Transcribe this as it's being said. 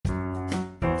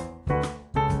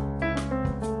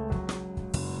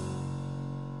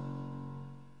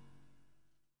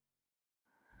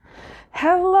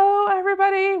Hello,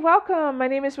 everybody. Welcome. My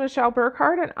name is Michelle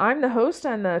Burkhardt, and I'm the host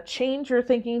on the Change Your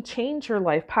Thinking, Change Your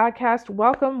Life podcast.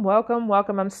 Welcome, welcome,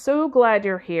 welcome. I'm so glad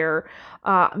you're here.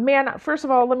 First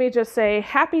of all, let me just say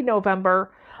happy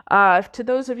November. To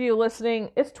those of you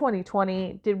listening, it's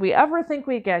 2020. Did we ever think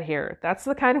we'd get here? That's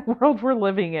the kind of world we're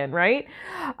living in, right?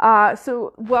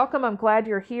 So welcome. I'm glad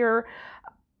you're here.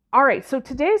 All right, so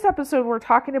today's episode, we're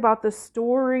talking about the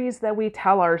stories that we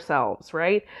tell ourselves,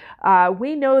 right?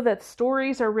 We know that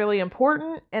stories are really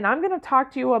important, and I'm going to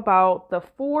talk to you about the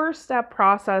 4-step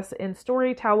process in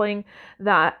storytelling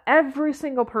that every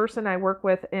single person I work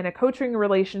with in a coaching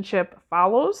relationship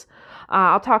follows.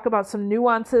 I'll talk about some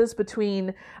nuances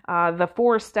between the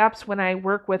 4 steps when I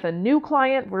work with a new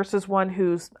client versus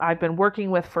one I've been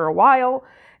working with for a while.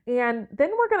 And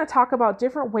then we're going to talk about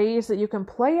different ways that you can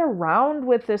play around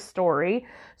with this story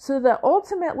so that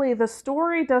ultimately the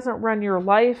story doesn't run your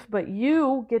life, but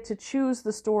you get to choose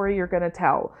the story you're going to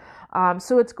tell.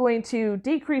 So it's going to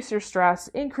decrease your stress,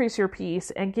 increase your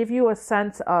peace, and give you a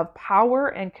sense of power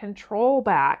and control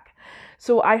back.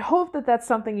 So I hope that that's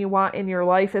something you want in your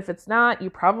life. If it's not, you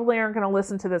probably aren't going to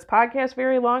listen to this podcast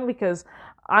very long because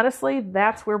honestly,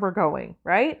 that's where we're going,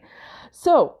 right?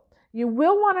 So you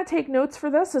will want to take notes for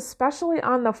this, especially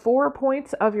on the 4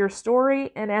 points of your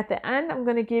story. And at the end, I'm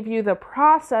going to give you the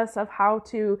process of how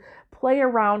to play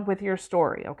around with your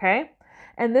story, okay?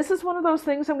 And this is one of those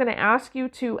things I'm going to ask you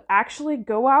to actually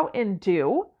go out and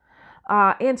do,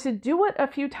 and to do it a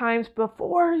few times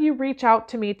before you reach out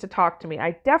to me to talk to me.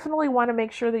 I definitely want to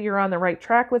make sure that you're on the right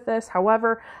track with this.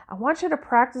 However, I want you to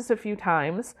practice a few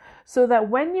times so that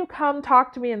when you come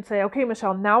talk to me and say, okay,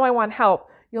 Michelle, now I want help,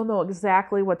 you'll know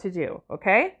exactly what to do,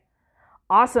 okay?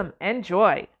 Awesome.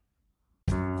 Enjoy.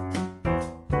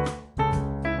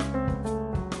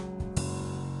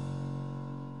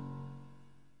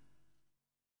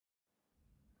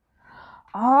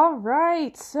 All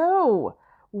right. So,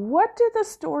 what do the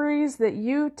stories that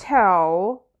you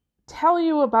tell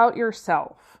you about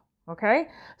yourself? Okay?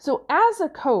 So, as a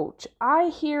coach, I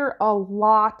hear a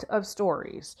lot of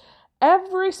stories.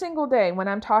 Every single day when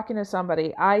I'm talking to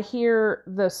somebody, I hear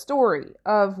the story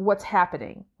of what's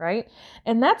happening, right?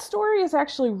 And that story is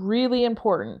actually really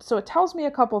important. So it tells me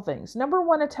a couple things. Number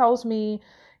one, it tells me,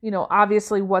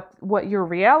 obviously what your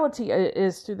reality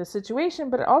is to the situation,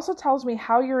 but it also tells me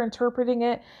how you're interpreting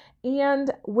it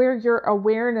and where your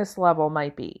awareness level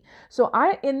might be. So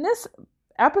in this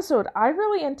episode, I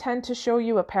really intend to show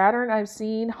you a pattern I've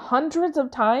seen hundreds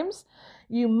of times.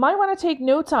 You might want to take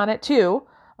notes on it too.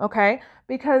 Okay,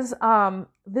 because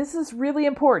this is really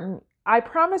important. I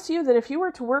promise you that if you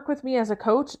were to work with me as a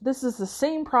coach, this is the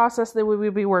same process that we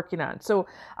would be working on. So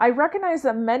I recognize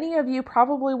that many of you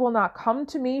probably will not come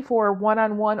to me for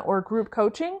one-on-one or group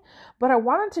coaching, but I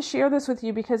wanted to share this with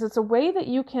you because it's a way that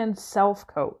you can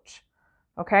self-coach.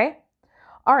 Okay?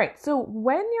 All right, so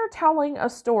when you're telling a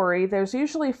story, there's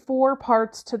usually 4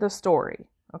 parts to the story.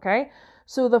 Okay?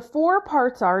 So the 4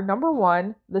 parts are, number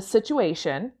 1, the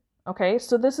situation. Okay,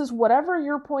 so this is whatever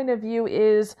your point of view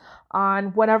is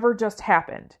on whatever just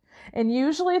happened. And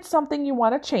usually it's something you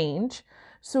want to change.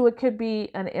 So it could be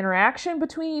an interaction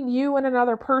between you and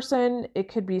another person. It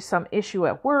could be some issue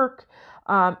at work.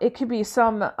 It could be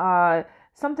something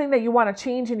that you want to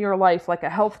change in your life, like a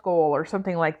health goal or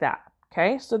something like that.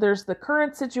 Okay, so there's the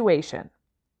current situation.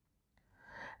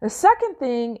 The second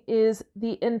thing is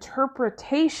the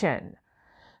interpretation.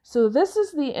 So this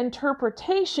is the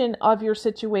interpretation of your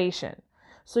situation.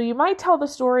 So you might tell the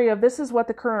story of this is what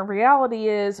the current reality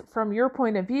is from your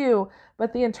point of view,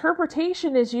 but the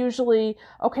interpretation is usually,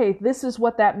 okay, this is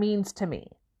what that means to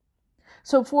me.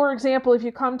 So for example, if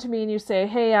you come to me and you say,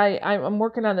 hey, I'm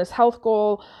working on this health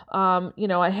goal,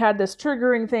 I had this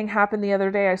triggering thing happen the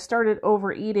other day, I started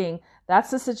overeating,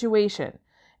 that's the situation.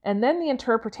 And then the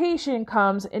interpretation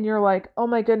comes and you're like, oh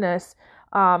my goodness,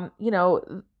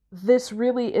 this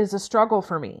really is a struggle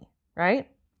for me, right?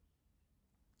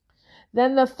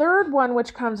 Then the third one,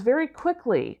 which comes very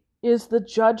quickly, is the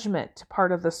judgment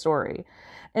part of the story.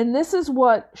 And this is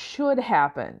what should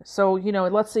happen. So,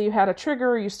 let's say you had a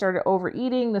trigger, you started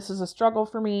overeating, this is a struggle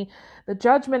for me. The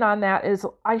judgment on that is,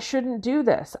 I shouldn't do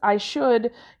this. I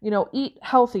should, eat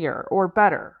healthier or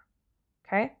better.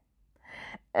 Okay?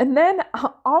 And then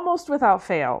almost without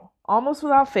fail,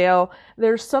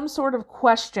 there's some sort of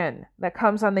question that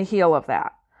comes on the heel of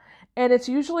that. And it's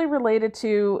usually related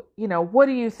to, what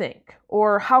do you think?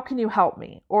 Or how can you help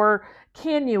me? Or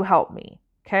can you help me?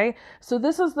 Okay. So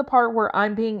this is the part where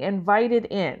I'm being invited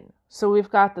in. So we've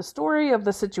got the story of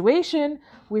the situation.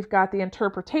 We've got the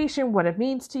interpretation, what it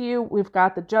means to you. We've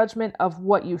got the judgment of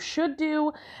what you should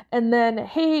do. And then,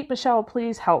 hey, Michelle,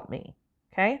 please help me.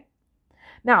 Okay.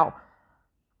 Now,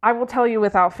 I will tell you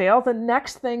without fail, the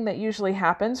next thing that usually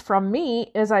happens from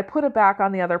me is I put it back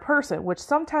on the other person, which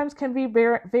sometimes can be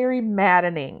very, very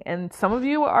maddening. And some of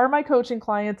you are my coaching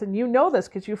clients and you know this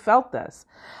because you felt this.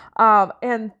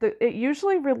 It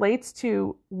usually relates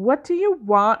to, what do you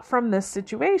want from this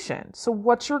situation? So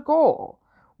what's your goal?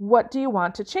 What do you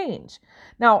want to change?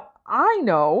 Now, I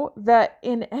know that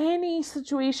in any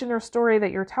situation or story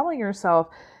that you're telling yourself,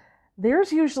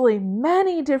 there's usually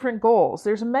many different goals.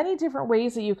 There's many different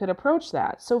ways that you could approach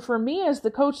that. So for me as the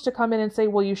coach to come in and say,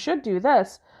 well, you should do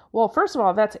this. Well, first of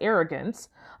all, that's arrogance.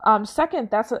 Second,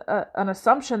 that's an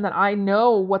assumption that I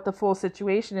know what the full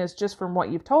situation is just from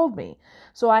what you've told me.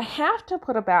 So I have to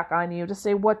put it back on you to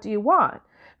say, what do you want?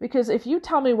 Because if you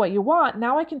tell me what you want,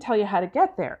 now I can tell you how to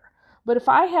get there. But if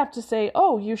I have to say,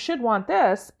 oh, you should want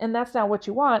this, and that's not what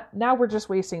you want, now we're just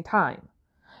wasting time.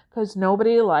 Because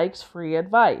nobody likes free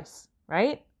advice,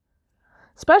 right?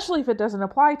 Especially if it doesn't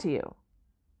apply to you.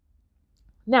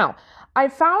 Now, I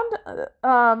found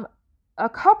a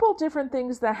couple different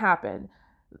things that happen.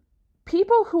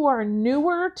 People who are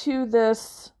newer to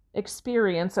this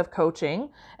experience of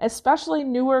coaching, especially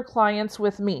newer clients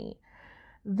with me,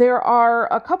 there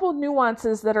are a couple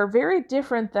nuances that are very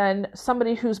different than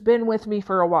somebody who's been with me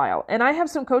for a while. And I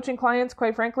have some coaching clients,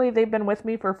 quite frankly, they've been with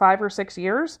me for 5 or 6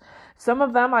 years. Some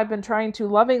of them I've been trying to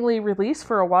lovingly release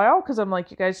for a while because I'm like,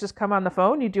 you guys just come on the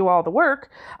phone, you do all the work.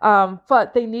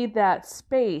 But they need that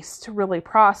space to really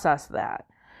process that.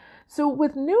 So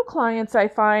with new clients, I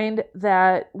find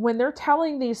that when they're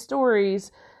telling these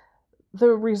stories, the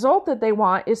result that they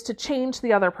want is to change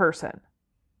the other person.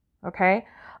 Okay?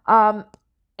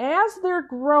 As they're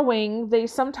growing, they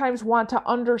sometimes want to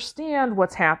understand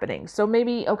what's happening. So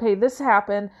maybe, okay, this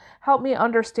happened, help me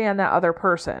understand that other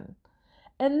person.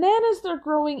 And then as they're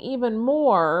growing even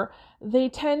more, they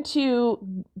tend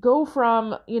to go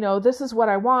from, this is what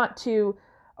I want to,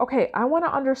 okay, I want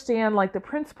to understand like the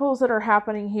principles that are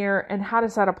happening here and how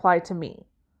does that apply to me?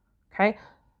 Okay.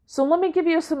 So let me give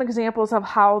you some examples of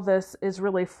how this is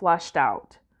really fleshed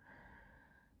out.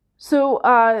 So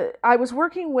I was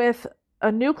working with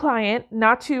a new client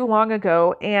not too long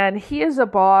ago, and he is a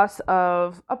boss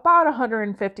of about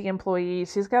 150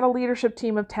 employees. He's got a leadership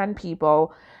team of 10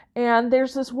 people. And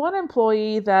there's this one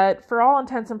employee that, for all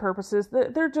intents and purposes,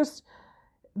 they're just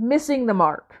missing the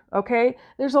mark, okay?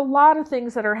 There's a lot of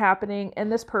things that are happening,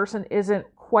 and this person isn't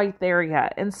quite there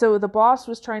yet. And so the boss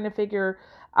was trying to figure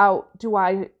out, do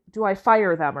I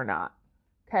fire them or not?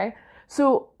 Okay?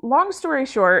 So long story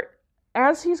short,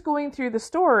 as he's going through the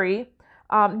story,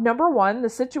 number one, the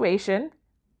situation,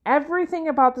 everything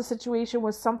about the situation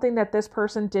was something that this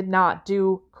person did not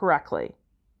do correctly.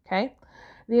 Okay?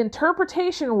 The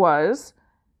interpretation was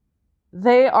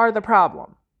they are the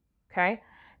problem. Okay?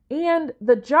 And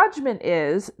the judgment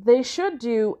is they should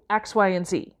do X, Y, and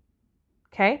Z.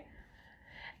 Okay?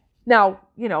 Now,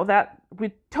 that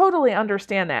we totally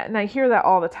understand that. And I hear that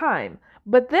all the time.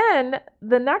 But then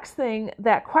the next thing,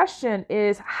 that question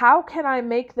is, how can I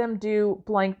make them do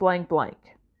blank, blank, blank?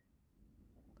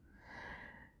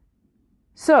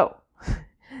 So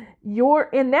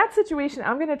in that situation,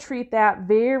 I'm going to treat that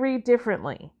very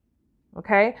differently.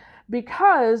 Okay?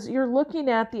 Because you're looking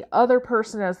at the other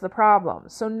person as the problem.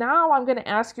 So now I'm going to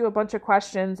ask you a bunch of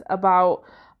questions about,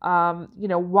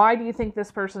 why do you think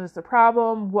this person is the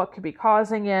problem? What could be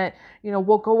causing it?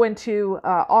 We'll go into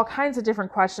all kinds of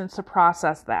different questions to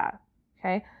process that.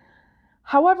 Okay.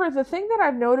 However, the thing that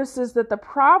I've noticed is that the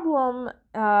problem,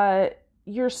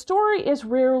 your story is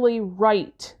rarely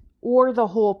right or the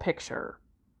whole picture.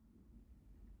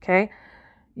 Okay.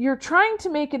 You're trying to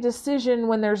make a decision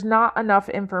when there's not enough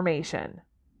information.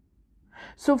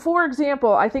 So for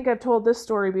example, I think I've told this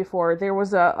story before. There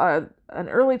was an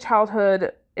early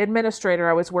childhood administrator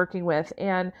I was working with,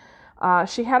 and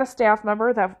she had a staff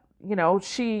member that,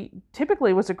 she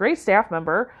typically was a great staff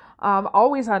member,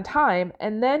 always on time.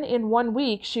 And then in 1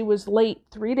 week, she was late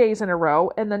 3 days in a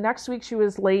row. And the next week she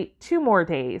was late 2 more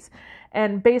days.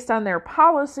 And based on their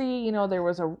policy, there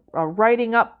was a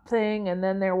writing up thing. And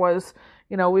then there was,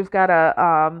 we've got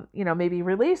to, maybe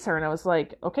release her. And I was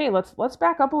like, okay, let's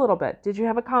back up a little bit. Did you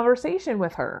have a conversation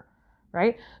with her?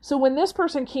 Right? So when this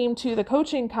person came to the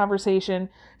coaching conversation,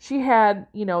 she had,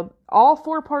 all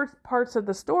 4 parts of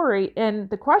the story. And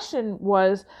the question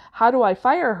was, how do I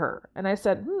fire her? And I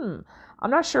said,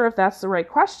 I'm not sure if that's the right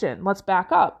question. Let's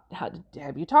back up.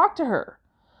 Have you talked to her?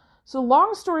 So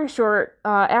long story short,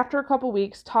 after a couple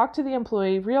weeks, talked to the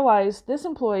employee, realized this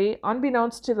employee,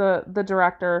 unbeknownst to the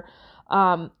director,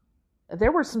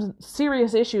 there were some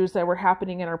serious issues that were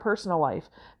happening in her personal life.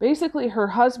 Basically, her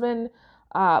husband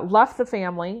left the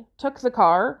family, took the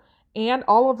car, and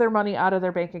all of their money out of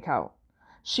their bank account.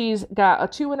 She's got a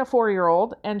 2 and a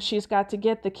 4-year-old, and she's got to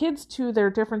get the kids to their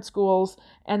different schools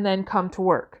and then come to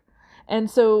work. And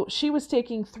so she was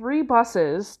taking 3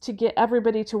 buses to get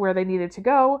everybody to where they needed to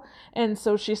go. And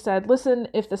so she said, listen,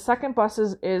 if the second bus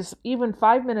is even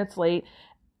 5 minutes late,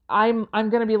 I'm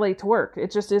going to be late to work.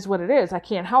 It just is what it is. I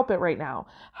can't help it right now.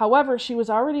 However, she was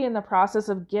already in the process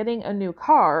of getting a new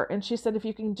car. And she said, if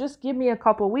you can just give me a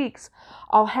couple weeks,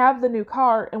 I'll have the new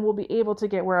car and we'll be able to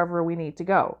get wherever we need to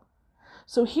go.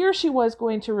 So here she was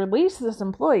going to release this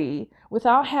employee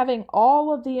without having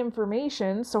all of the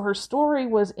information. So her story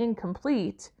was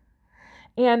incomplete.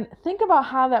 And think about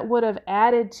how that would have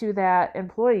added to that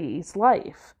employee's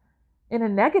life in a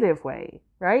negative way,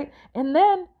 right? And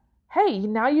then, hey,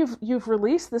 now you've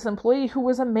released this employee who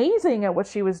was amazing at what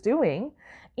she was doing,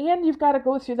 and you've got to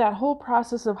go through that whole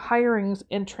process of hiring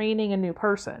and training a new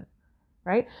person,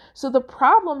 right? So the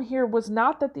problem here was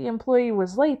not that the employee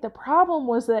was late. The problem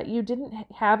was that you didn't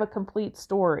have a complete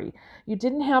story. You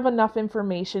didn't have enough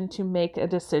information to make a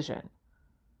decision.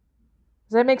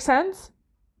 Does that make sense?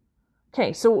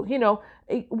 Okay, so,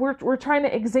 we're trying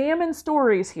to examine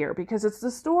stories here because it's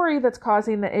the story that's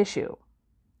causing the issue.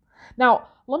 Now,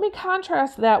 let me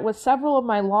contrast that with several of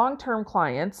my long-term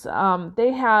clients.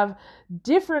 They have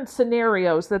different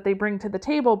scenarios that they bring to the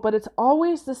table, but it's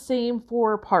always the same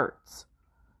 4 parts.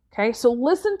 Okay, so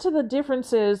listen to the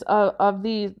differences of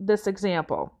this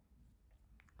example.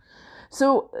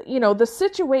 So, the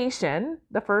situation,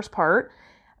 the first part,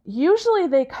 usually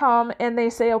they come and they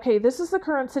say, okay, this is the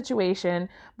current situation,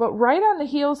 but right on the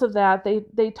heels of that,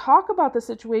 they talk about the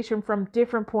situation from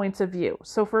different points of view.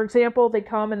 So for example, they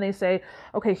come and they say,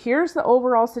 okay, here's the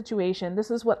overall situation.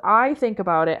 This is what I think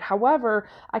about it. However,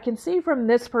 I can see from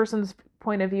this person's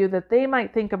point of view that they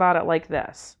might think about it like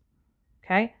this.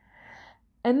 Okay.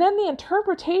 And then the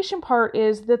interpretation part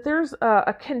is that there's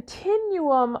a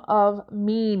continuum of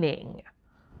meaning.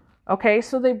 Okay,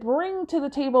 so they bring to the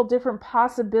table different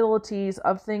possibilities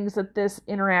of things that this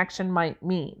interaction might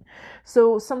mean.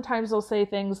 So sometimes they'll say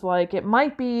things like, it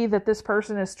might be that this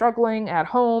person is struggling at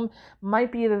home,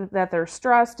 might be that they're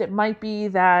stressed, it might be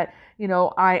that,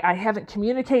 I haven't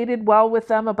communicated well with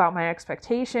them about my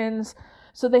expectations.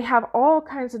 So they have all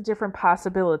kinds of different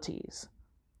possibilities.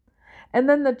 And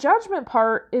then the judgment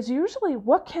part is usually,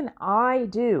 what can I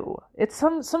do? It's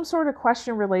some sort of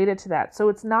question related to that. So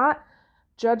it's not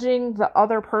judging the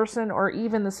other person or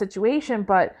even the situation,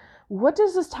 but what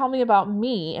does this tell me about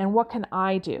me and what can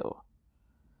I do?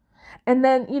 And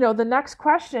then, the next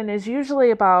question is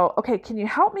usually about, okay, can you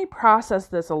help me process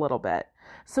this a little bit?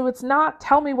 So it's not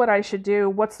tell me what I should do,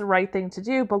 what's the right thing to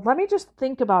do, but let me just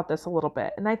think about this a little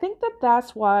bit. And I think that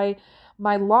that's why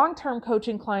my long-term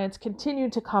coaching clients continue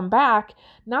to come back,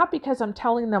 not because I'm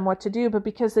telling them what to do, but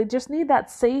because they just need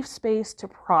that safe space to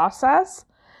process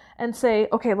and say,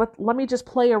 okay, let me just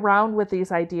play around with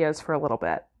these ideas for a little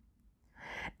bit.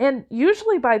 And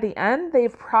usually by the end,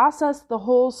 they've processed the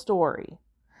whole story.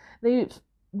 They've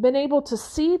been able to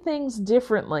see things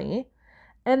differently.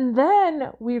 And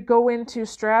then we go into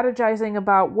strategizing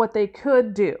about what they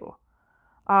could do.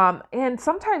 And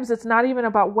sometimes it's not even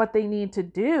about what they need to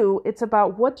do. It's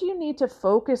about, what do you need to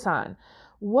focus on?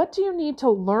 What do you need to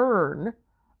learn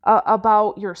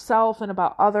about yourself and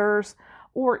about others?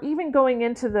 Or even going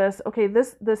into this, okay,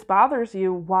 this bothers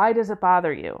you. Why does it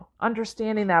bother you?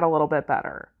 Understanding that a little bit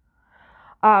better.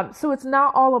 So it's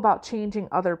not all about changing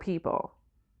other people.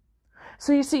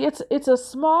 So you see, it's a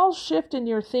small shift in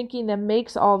your thinking that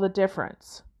makes all the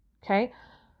difference. Okay?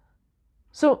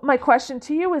 So my question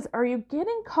to you is, are you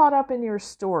getting caught up in your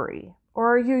story?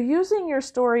 Or are you using your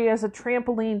story as a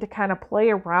trampoline to kind of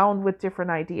play around with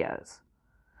different ideas?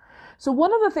 So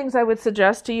one of the things I would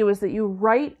suggest to you is that you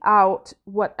write out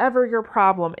whatever your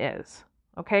problem is.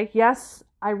 Okay? Yes,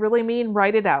 I really mean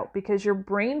write it out, because your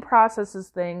brain processes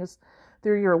things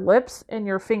through your lips and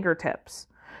your fingertips.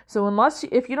 So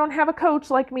if you don't have a coach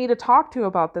like me to talk to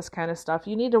about this kind of stuff,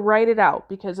 you need to write it out,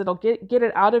 because it'll get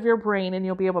it out of your brain and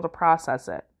you'll be able to process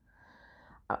it.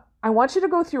 I want you to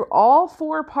go through all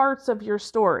 4 parts of your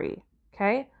story.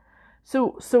 Okay?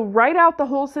 So write out the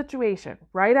whole situation.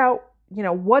 Write out,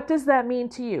 what does that mean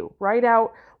to you? Write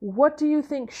out, what do you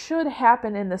think should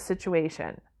happen in this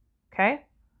situation? Okay?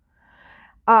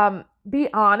 Be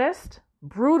honest,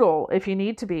 brutal if you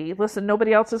need to be. Listen,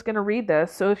 nobody else is going to read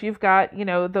this. So if you've got,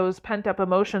 those pent up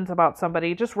emotions about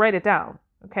somebody, just write it down.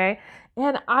 Okay?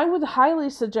 And I would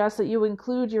highly suggest that you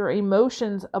include your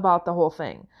emotions about the whole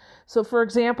thing. So for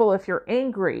example, if you're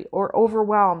angry or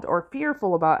overwhelmed or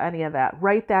fearful about any of that,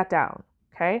 write that down.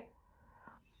 Okay?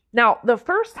 Now, the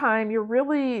first time, you're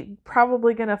really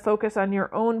probably going to focus on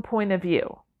your own point of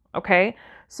view. Okay?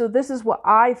 So this is what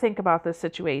I think about this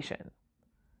situation.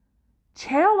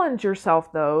 Challenge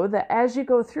yourself, though, that as you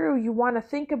go through, you want to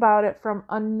think about it from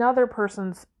another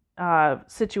person's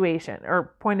situation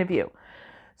or point of view.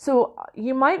 So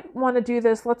you might want to do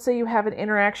this. Let's say you have an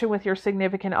interaction with your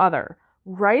significant other.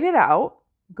 Write it out,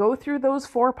 go through those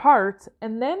 4 parts,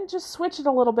 and then just switch it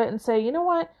a little bit and say, you know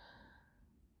what?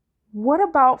 What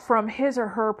about from his or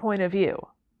her point of view?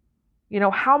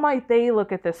 How might they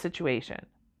look at this situation?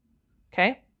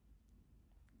 Okay?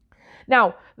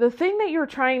 Now, the thing that you're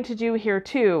trying to do here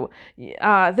too,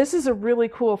 this is a really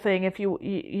cool thing if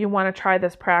you want to try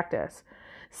this practice.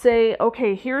 Say,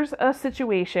 okay, here's a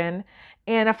situation,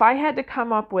 and if I had to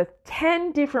come up with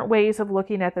 10 different ways of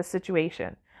looking at the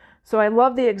situation. So I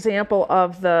love the example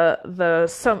of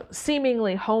some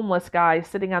seemingly homeless guy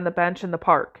sitting on the bench in the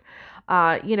park.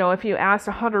 If you asked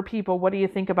 100 people, what do you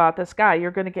think about this guy?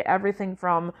 You're going to get everything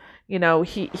from,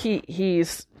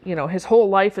 he's, his whole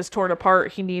life is torn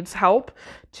apart. He needs help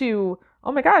to,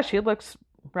 oh my gosh, he looks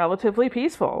relatively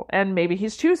peaceful. And maybe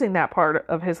he's choosing that part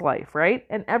of his life, right?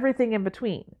 And everything in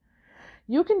between.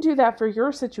 You can do that for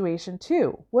your situation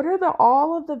too. What are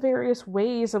all of the various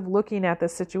ways of looking at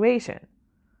this situation?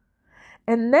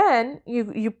 And then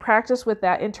you practice with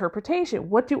that interpretation.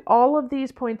 What do all of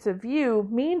these points of view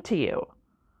mean to you?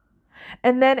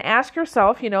 And then ask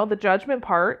yourself, the judgment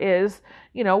part is,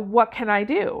 what can I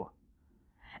do?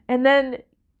 And then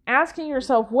asking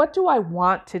yourself, what do I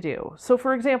want to do? So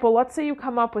for example, let's say you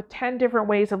come up with 10 different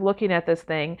ways of looking at this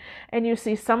thing, and you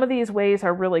see some of these ways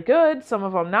are really good, some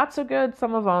of them not so good,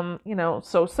 some of them,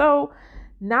 so-so.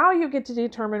 Now you get to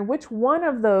determine which one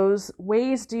of those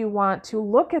ways do you want to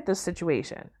look at this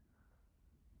situation.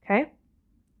 Okay?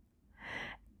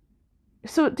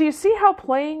 So do you see how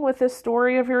playing with this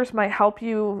story of yours might help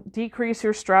you decrease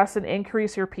your stress and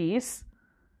increase your peace?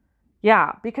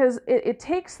 Yeah, because it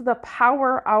takes the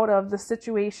power out of the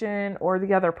situation or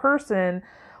the other person,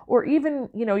 or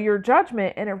even, your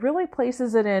judgment, and it really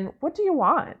places it in, what do you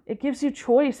want? It gives you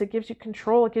choice, it gives you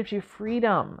control, it gives you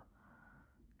freedom.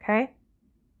 Okay?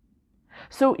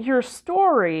 So your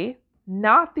story,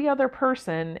 not the other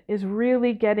person, is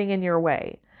really getting in your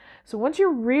way. So once you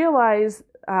realize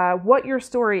what your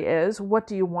story is, what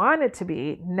do you want it to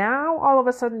be, now all of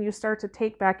a sudden you start to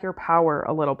take back your power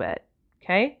a little bit.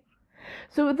 Okay?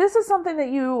 So this is something that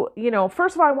you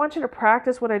first of all, I want you to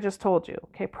practice what I just told you.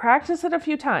 Okay? Practice it a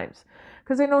few times.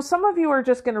 Because I know some of you are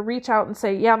just going to reach out and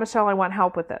say, yeah, Michelle, I want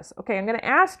help with this. Okay, I'm going to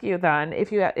ask you then,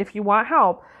 if you want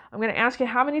help, I'm going to ask you,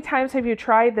 how many times have you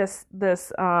tried this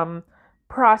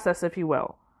process, if you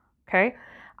will? Okay,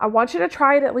 I want you to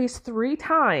try it at least 3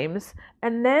 times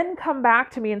and then come back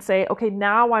to me and say, okay,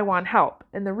 now I want help.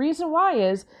 And the reason why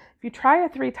is, if you try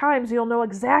it 3 times, you'll know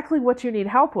exactly what you need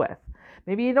help with.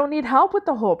 Maybe you don't need help with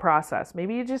the whole process.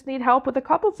 Maybe you just need help with a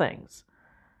couple things.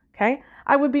 Okay,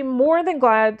 I would be more than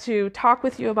glad to talk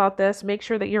with you about this. Make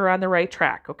sure that you're on the right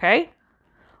track. Okay,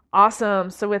 awesome.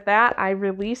 So with that, I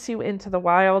release you into the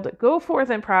wild. Go forth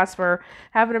and prosper.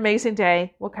 Have an amazing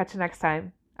day. We'll catch you next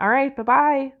time. All right,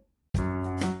 bye-bye.